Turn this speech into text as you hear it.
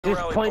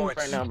rally disappointed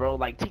points. right now, bro.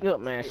 Like, team up,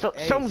 man.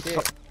 Show me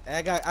some.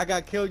 I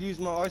got killed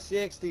using my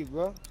RCXD,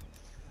 bro.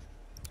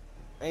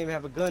 I ain't even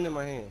have a gun in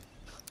my hand.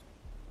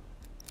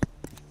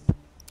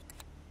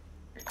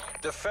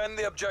 Defend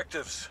the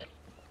objectives.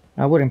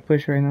 I wouldn't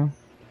push right now.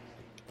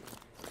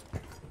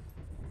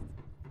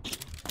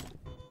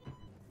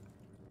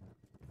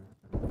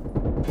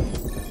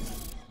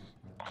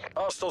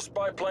 Hostile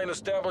spy plane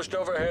established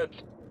overhead.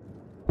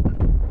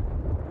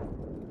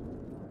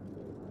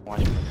 Watch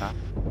me, huh?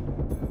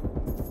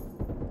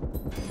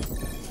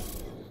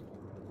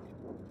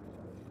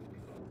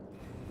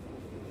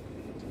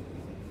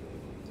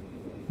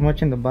 I'm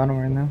watching the bottom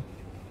right now.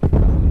 I'm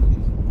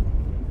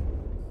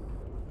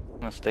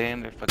gonna stay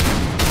in there. Fucking.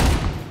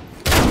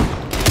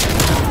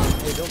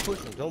 Hey, don't push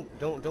him.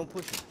 Don't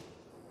push him.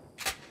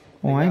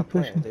 Oh, I ain't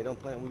pushing. If they don't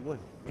plan, we win.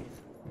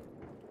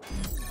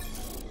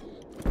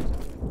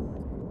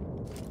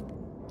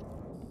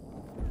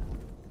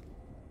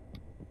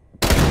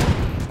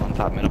 On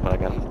top middle, but I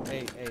got him.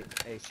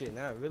 Hey, shit.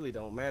 Now it really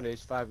don't matter.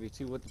 It's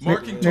 5v2. What the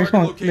Marking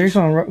fuck? There's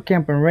one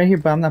camping right here,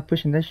 but I'm not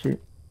pushing that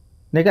shit.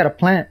 They got a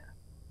plant.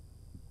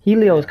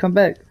 Helios, come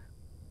back.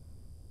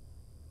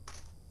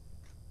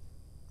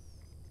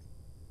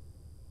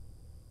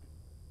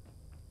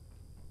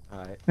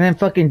 Alright. And then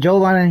fucking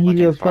Jovan and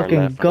Helios Far fucking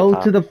left on go the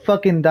top. to the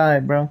fucking die,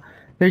 bro.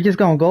 They're just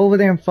gonna go over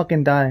there and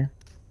fucking die.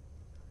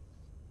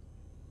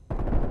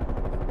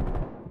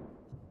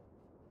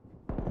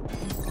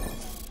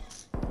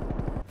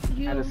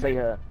 I had to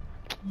say,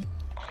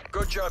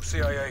 Good job,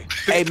 CIA.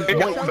 hey, Stay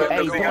Doinks, on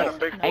hey, the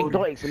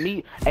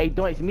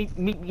Doinks,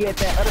 meet me at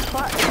that other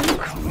spot.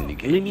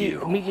 Meet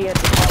me at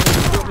the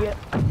spot yet.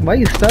 Why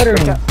you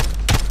stuttering?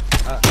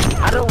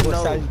 I don't What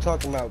know. side you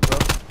talking about, bro?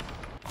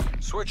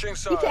 Switching He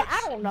sides. said,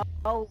 I don't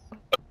know.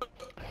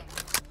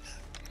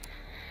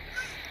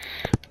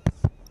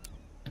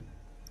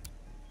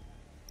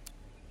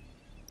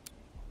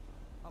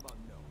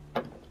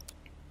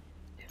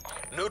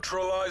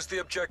 Neutralize the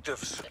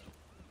objectives.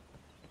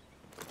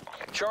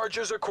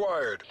 Charges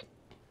acquired.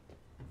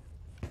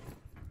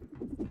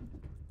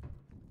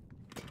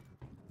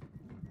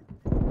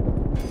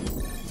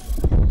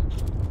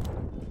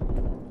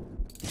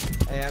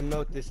 Hey, I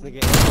milked this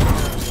nigga every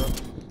time, bro.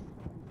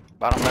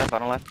 Bottom left,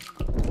 bottom left.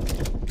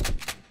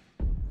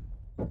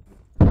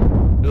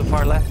 Too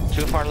far left,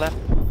 too far left.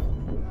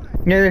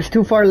 Yeah, there's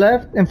two far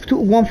left and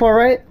one far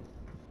right.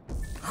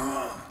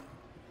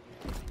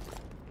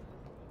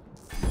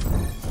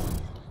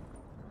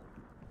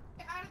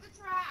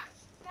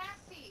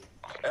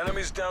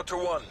 Enemies down to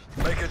 1.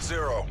 Make it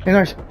 0. In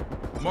our,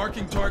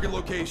 Marking target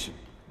location.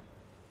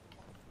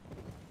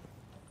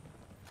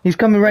 he's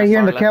coming right here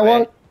in the Far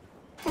left,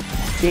 catwalk.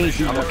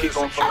 I'm gonna keep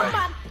going for me.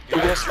 Who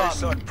gonna stop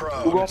me? Who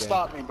Proud. gonna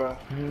stop me, bro?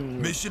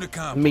 Mission Me?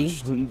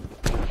 accomplished.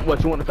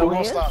 What, you want to throw Who gonna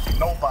hands? stop me?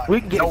 Nobody. We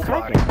can get it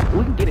Nobody. cracking.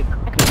 We can get it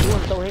cracking. You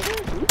want to throw hands? We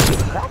can get it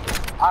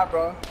cracking. Alright,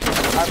 bro.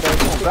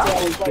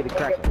 God, we can get it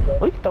cracking.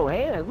 We can throw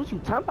hands. What you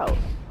talking about?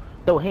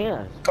 Throw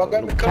hands. Come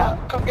get me,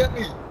 come get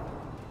me.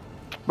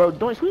 Bro,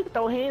 Doinks, we can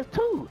throw hands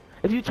too.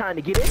 If you trying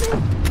to get in there,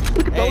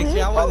 we can throw Hey, hands.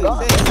 see, I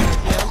wasn't saying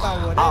that. Yeah, I'm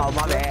about whatever. Oh,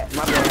 my bad.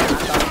 My bad. I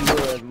thought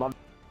you was. My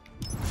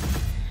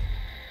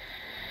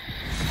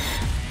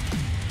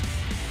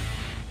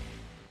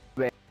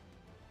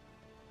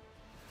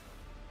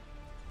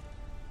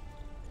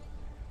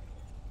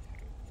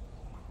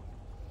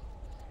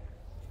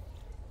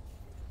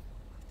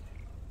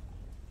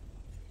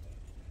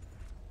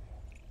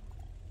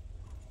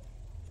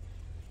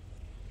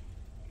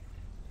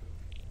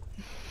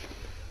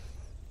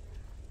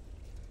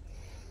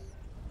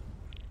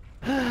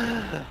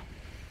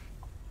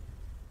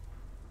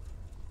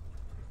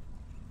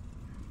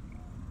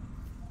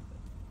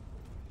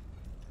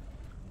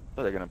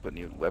Oh, they're gonna put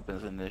new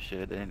weapons in this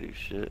shit. They didn't do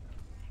shit.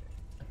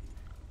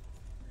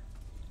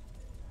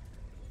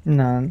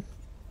 Nah,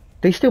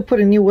 they still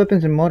putting new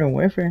weapons in Modern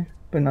Warfare,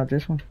 but not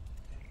this one.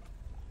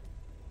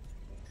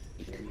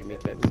 You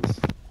make that piece.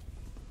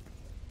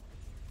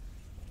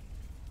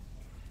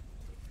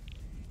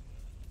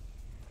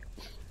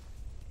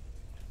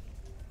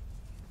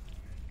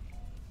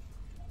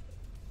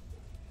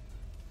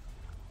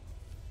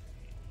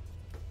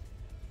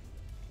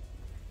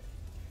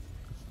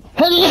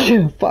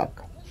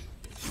 Fuck.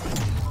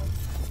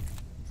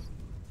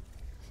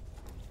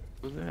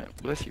 Who's that?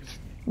 Bless you.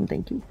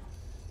 Thank you.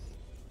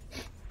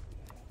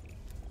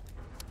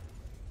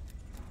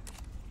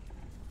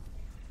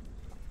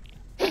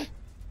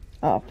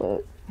 Oh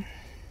fuck.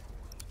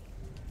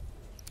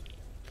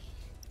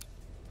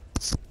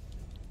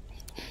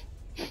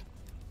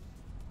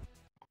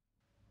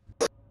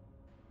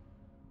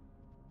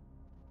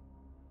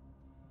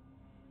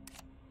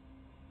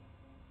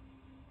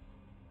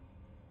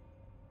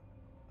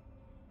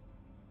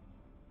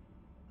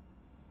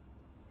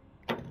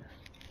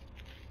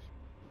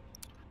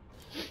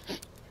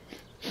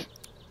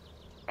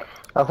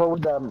 I thought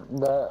with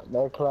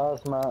that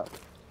class map,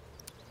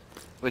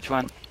 Which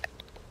one?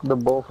 the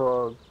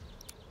bullfrog.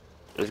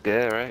 It's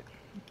good, right?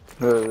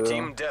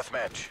 Team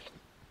deathmatch.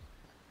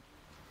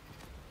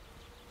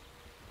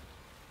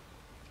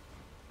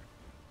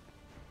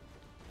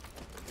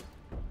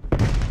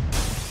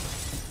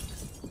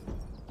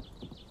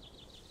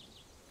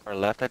 Or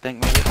left, I think,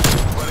 maybe?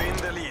 We're in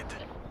the lead.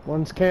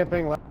 One's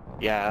camping left.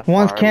 Yeah.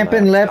 One's far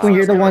camping left when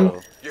you're the one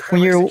You have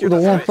when you're executed the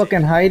one strategy.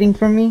 fucking hiding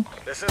from me.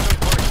 This isn't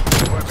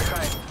quick. We're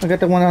behind. I got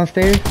the one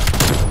downstairs.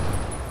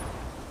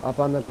 Up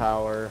on the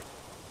tower.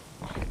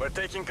 We're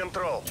taking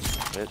control.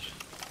 Bitch.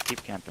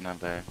 Keep camping up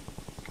there.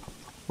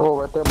 Oh,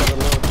 right there by the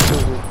little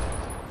jacuzzi.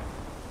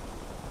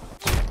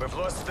 We've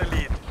lost the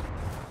lead.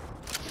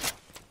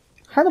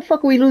 How the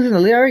fuck are we losing the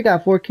lead? I already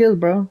got 4 kills,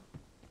 bro.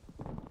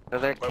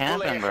 Cause they're We're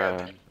camping, pulling bro.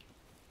 ahead.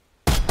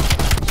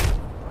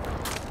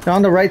 They're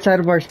on the right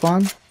side of our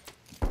spawn.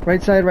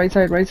 Right side, right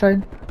side, right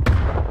side.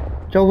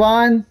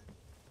 Jovan!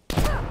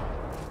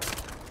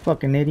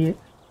 Fucking idiot.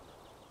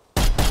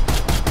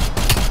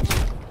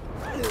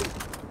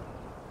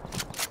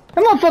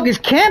 That motherfucker's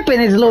camping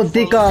his little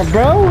dick off,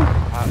 bro!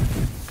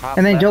 Top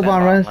And then left Jovan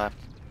bottom runs. left.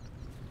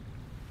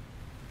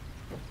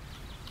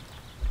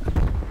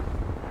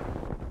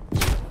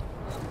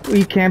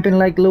 We camping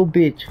like a little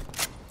bitch.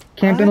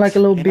 Camping What? like a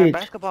little In our bitch.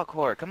 basketball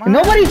court, come on.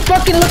 Nobody's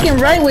fucking looking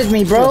right with me,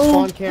 Yo, bro!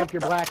 spawn camp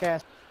your black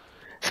ass.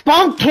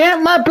 Spawn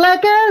camp my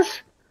black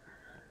ass?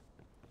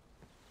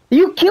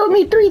 You killed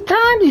me 3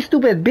 times, you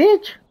stupid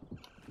bitch!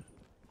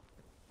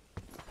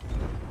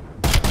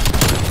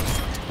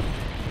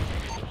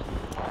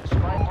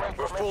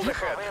 We've pulled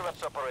ahead.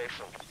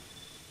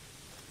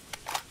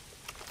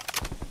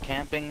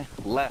 Camping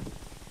left.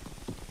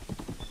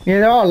 Yeah,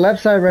 they're all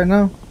left side right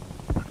now.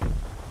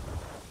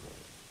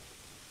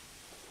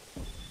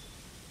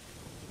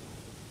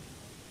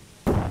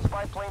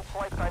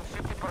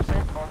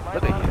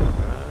 Look at you.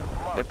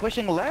 They're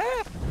pushing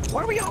left.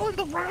 Why are we all in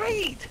the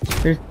right?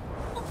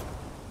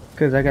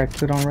 Cause I got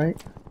killed on right.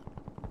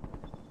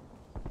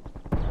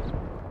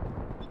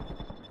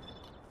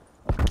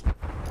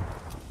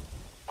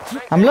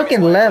 I'm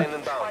looking left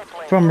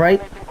from right.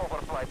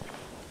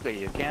 Look at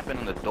you camping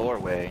in the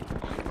doorway.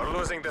 We're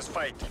losing this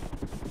fight.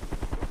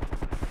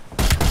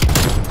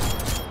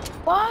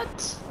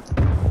 What?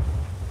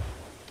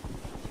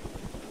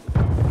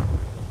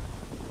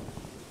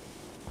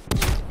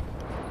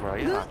 Bro,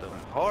 you're not doing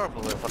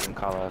horrible at fucking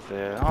call out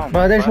there. Oh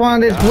Bro, my there's fucking one on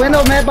this God.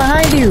 window, man,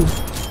 behind you.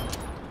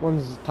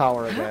 One's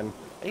tower again.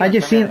 Yeah, I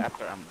just come here seen-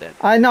 after I'm dead.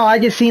 I know, I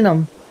just seen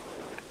him.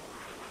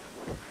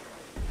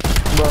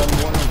 Bro,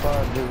 I'm 1 in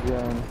 5 this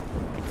game.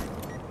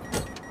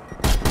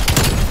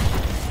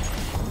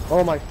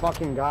 Oh my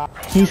fucking god.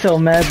 He's so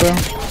mad, bro.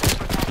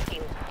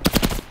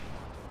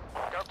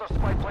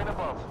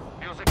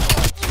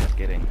 Just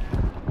kidding.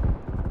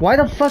 Why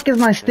the fuck is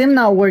my stim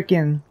not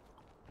working?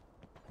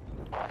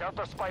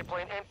 Counter spy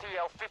plane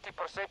NTL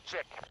 50%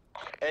 check.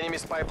 Enemy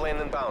spy plane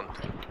inbound.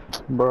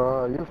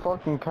 Bro, you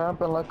fucking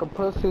camping like a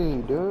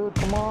pussy, dude.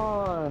 Come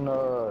on.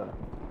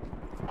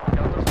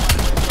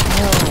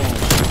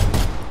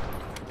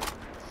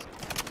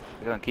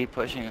 We're gonna keep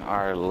pushing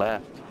our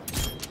left.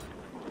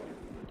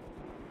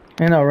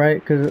 I know,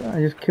 right? Cause I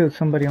just killed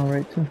somebody on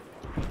right too.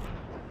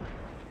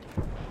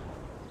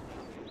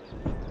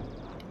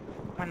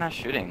 Why not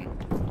shooting?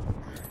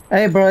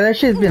 Hey, bro, that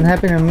shit's been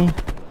happening to me.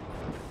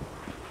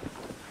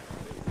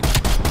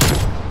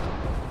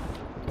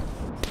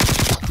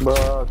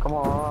 Bro, come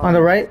on. On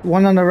the right,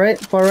 one on the right,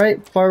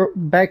 far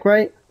back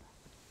right.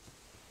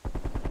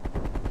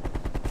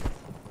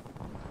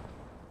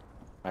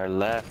 Our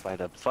left by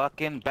the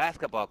fucking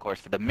basketball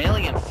course for the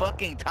millionth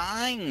fucking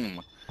time.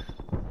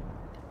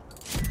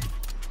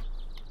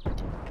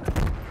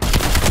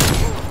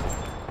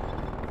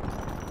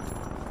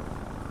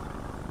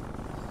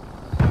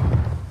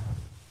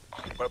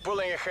 We're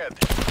pulling ahead.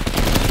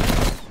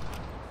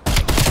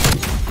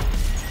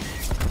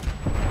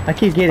 I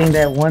keep getting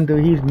that one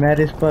dude, he's mad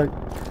as fuck.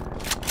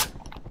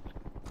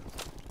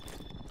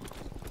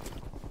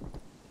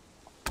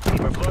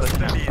 We've lost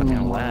the lead.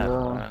 Fucking my left,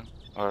 God.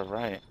 bro. Or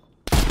right.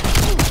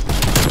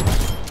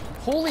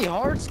 Holy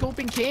hard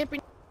scoping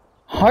camping.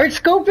 Hard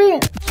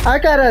scoping? I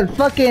got a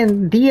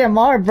fucking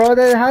DMR, bro.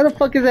 How the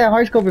fuck is that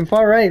hard scoping?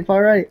 Far right,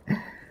 far right.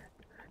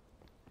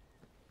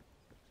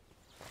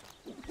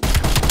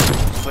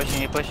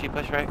 Pushing, you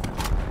push right.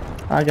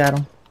 I got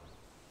him.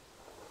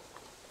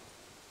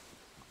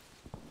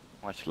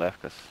 Watch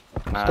left, cause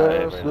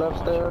Stairs, everybody left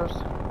watch. stairs.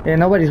 Yeah,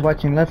 nobody's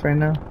watching left right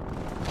now.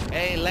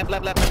 Hey, left.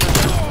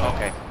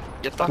 Okay,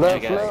 just fucking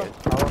Left, you guys.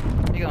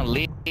 left. You're gonna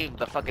leave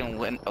the fucking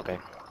win. Okay.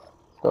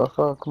 The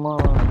fuck, come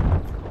on.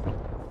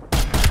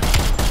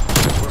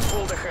 We're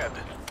pulled ahead.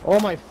 Oh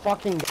my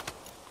fucking.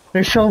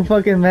 They're so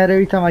fucking mad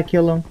every time I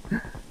kill them.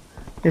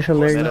 It's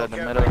hilarious. Middle, the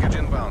Care middle. package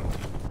inbound.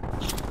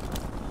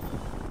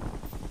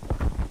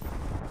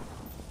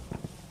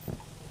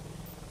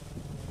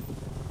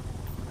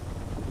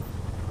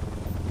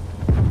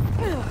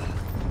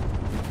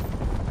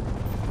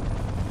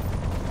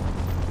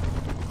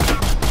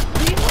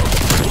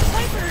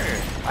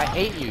 I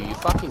hate you, you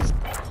fucking.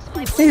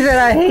 He said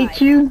I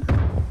hate you.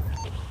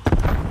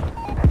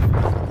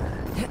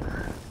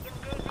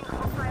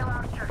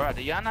 Bro,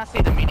 do y'all not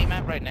see the mini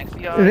map right next to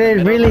y'all? They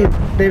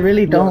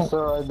really don't. Yes,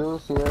 sir, I do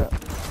see it.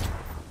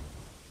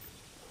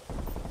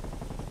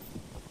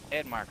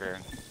 Head marker.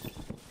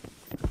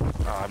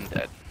 Oh, I'm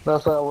dead.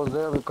 That's why I was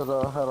there because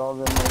I had all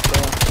them right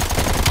there.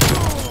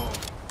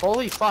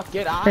 Holy fuck,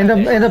 get out In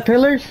of there. the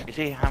pillars? You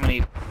see how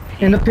many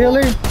In the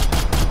pillar?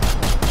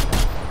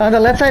 On the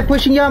left side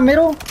pushing y'all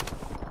middle?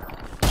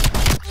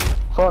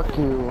 Fuck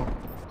you.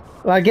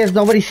 Well, I guess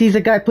nobody sees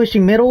a guy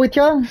pushing middle with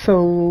y'all,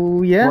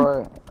 so yeah.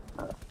 Right.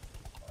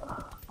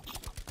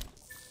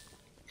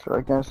 So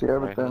I can't see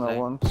everything Jose? at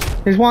once.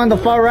 There's one on the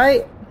far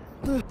right.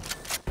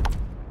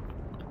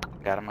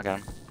 Got him, I got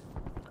him.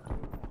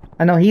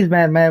 I know he's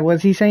mad.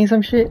 Was he saying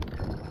some shit?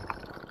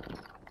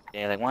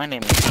 Yeah, like one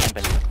name is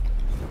camping.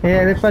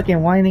 Yeah, they're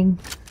fucking whining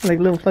like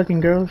little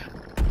fucking girls.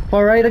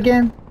 Far right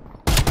again?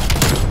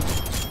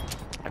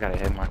 I got a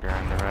hit marker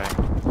on the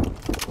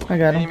right. I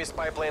got him. Enemy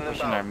spy plane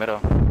Pushing their inbound. middle.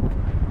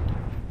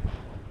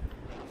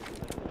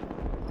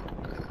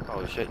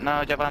 Oh shit,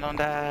 no, Javan, don't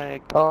die.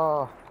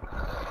 Oh.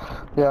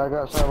 Yeah, I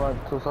got shot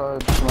like 2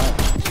 sides. Man.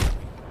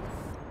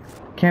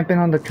 Camping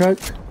on the truck.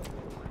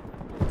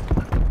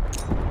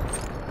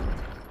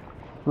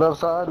 Left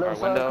side, Our left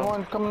side. window. Come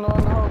on, coming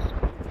on the house.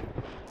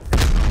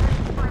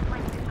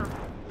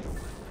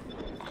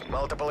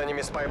 Multiple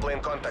enemy spy plane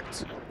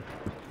contacts.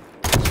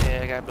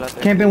 Yeah, I got blood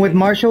there. Camping with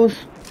marshals.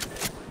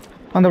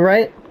 On the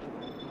right.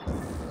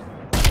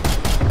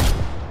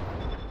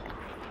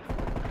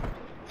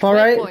 Far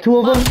right. Waypoint, 2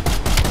 of them.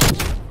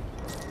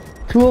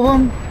 2 of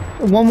them.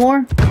 1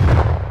 more.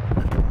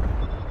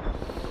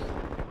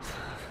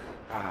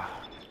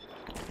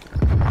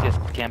 Just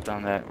camped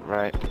on that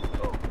right.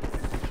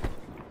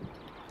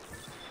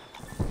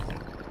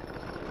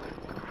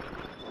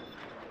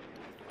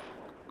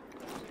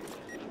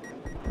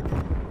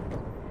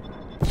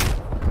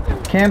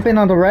 Camping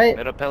on the right.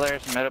 Middle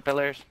pillars, middle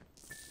pillars.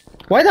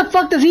 Why the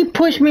fuck does he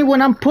push me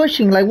when I'm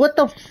pushing? Like, what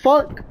the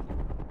fuck?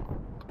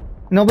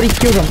 Nobody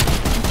killed him.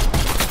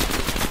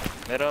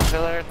 Middle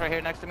pillars right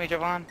here next to me,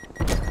 Javon.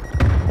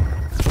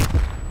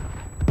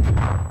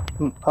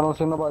 I don't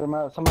see nobody,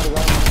 man. Somebody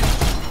got him.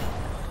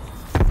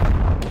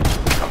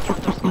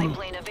 Counter spy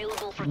plane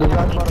available for This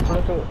guy's about to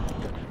deployment. flip it.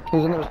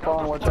 He's in the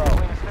spawn, watch out.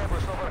 Plane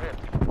established overhead.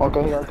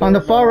 Okay, he got On the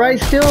killed. far right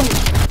still.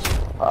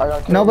 I got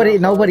killed Nobody,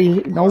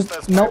 left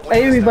side. no,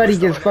 everybody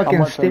just I'm fucking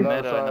watching still.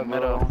 left Middle, in the side,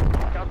 middle. bro.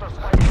 Counter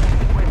spy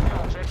plane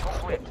wayfield check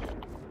complete.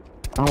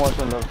 I'm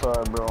watching left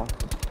side, bro.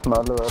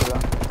 Not the right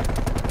side.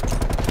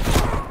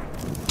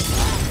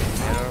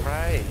 Middle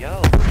right,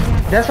 yo.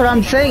 That's what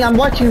I'm saying. I'm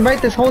watching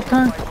right this whole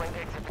time. Spy plane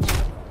exit.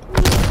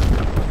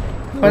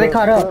 Oh, they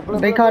caught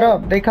up. They caught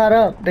up. They caught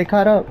up. They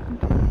caught up.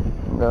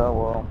 Yeah,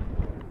 well.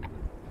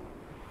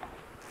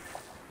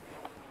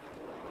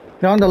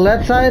 They're on the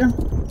left side.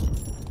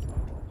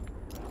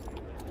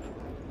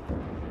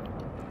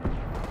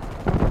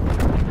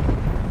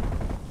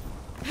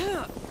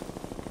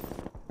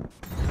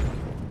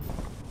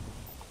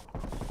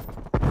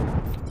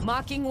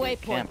 Marking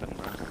waypoint. Camping,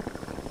 bro.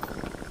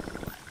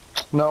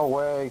 No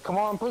way. Come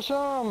on, push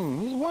him.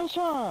 He's one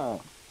shot.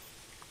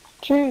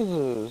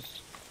 Jesus.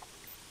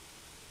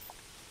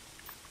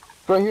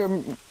 Right here,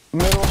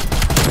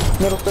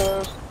 middle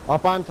stairs.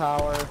 Up on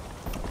tower.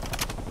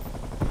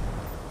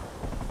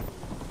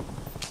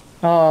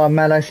 Oh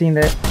man, I seen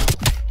that.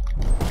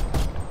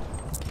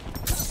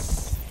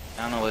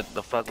 I don't know what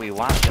the fuck we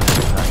watching.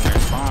 Right near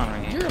spawn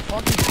right here. You're a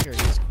fucking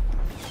serious.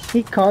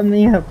 He called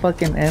me a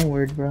fucking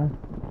N-word, bro.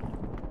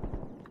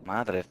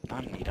 Madre,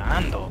 están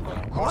mirando, bro.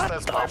 Hostile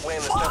What spy the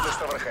plane fuck?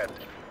 established overhead.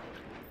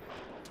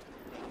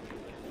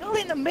 No,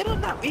 in the middle,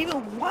 not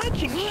even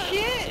watching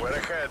shit. We're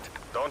ahead.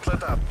 Don't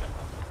let up.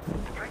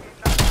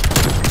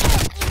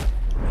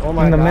 Oh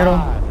my In the god. middle.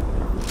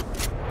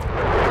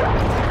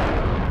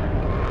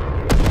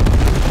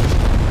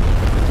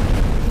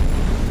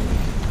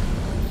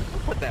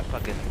 Put that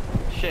fucking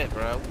shit,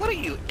 bro. What are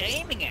you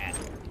aiming at?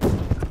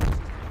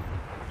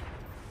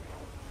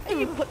 And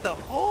you put the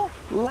whole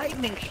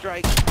lightning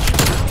strike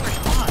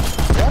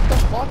What the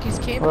fuck? He's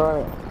camping.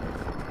 Right.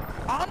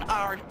 on your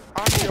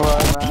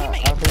Right, man. I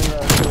teammate. seen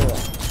that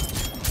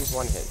shit. He's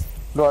 1 hit.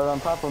 Right on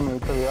top of me,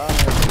 to be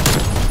honest.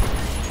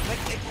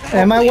 Like, exactly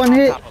Am I 1 on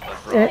hit? top of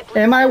us,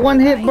 bro. Am I 1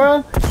 hit,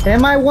 bro?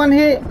 Am I 1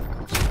 hit?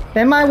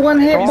 Am I 1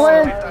 hit,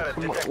 boy?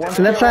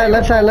 Left side,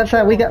 left side, left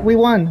side. We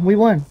won. We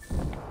won.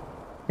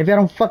 If y'all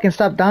don't fucking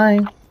stop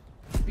dying.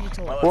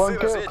 One Молодцы,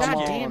 kill, разведчики. come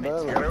on, damn it. there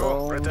we Here we go.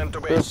 go. Return to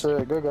Good base.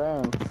 shit, good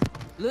game.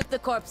 Loot the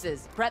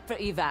corpses. Prep for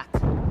evac.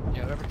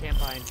 Yeah, whoever can't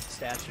find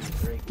statue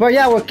 3. But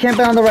yeah, we're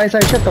camping on the right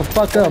side. Shut the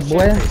fuck up,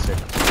 boy.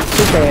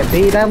 Stupid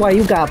B. That's why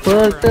you got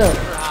fucked up.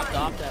 Never hopped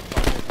off that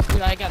fucker.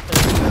 Dude, I got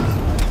 30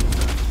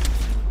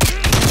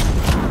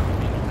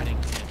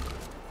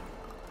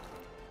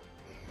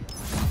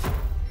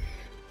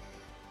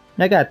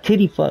 I got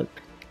titty fucked.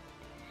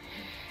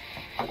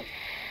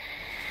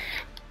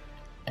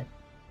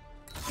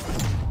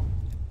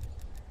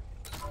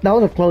 That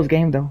was a close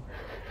game though.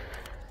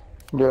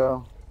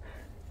 Yeah.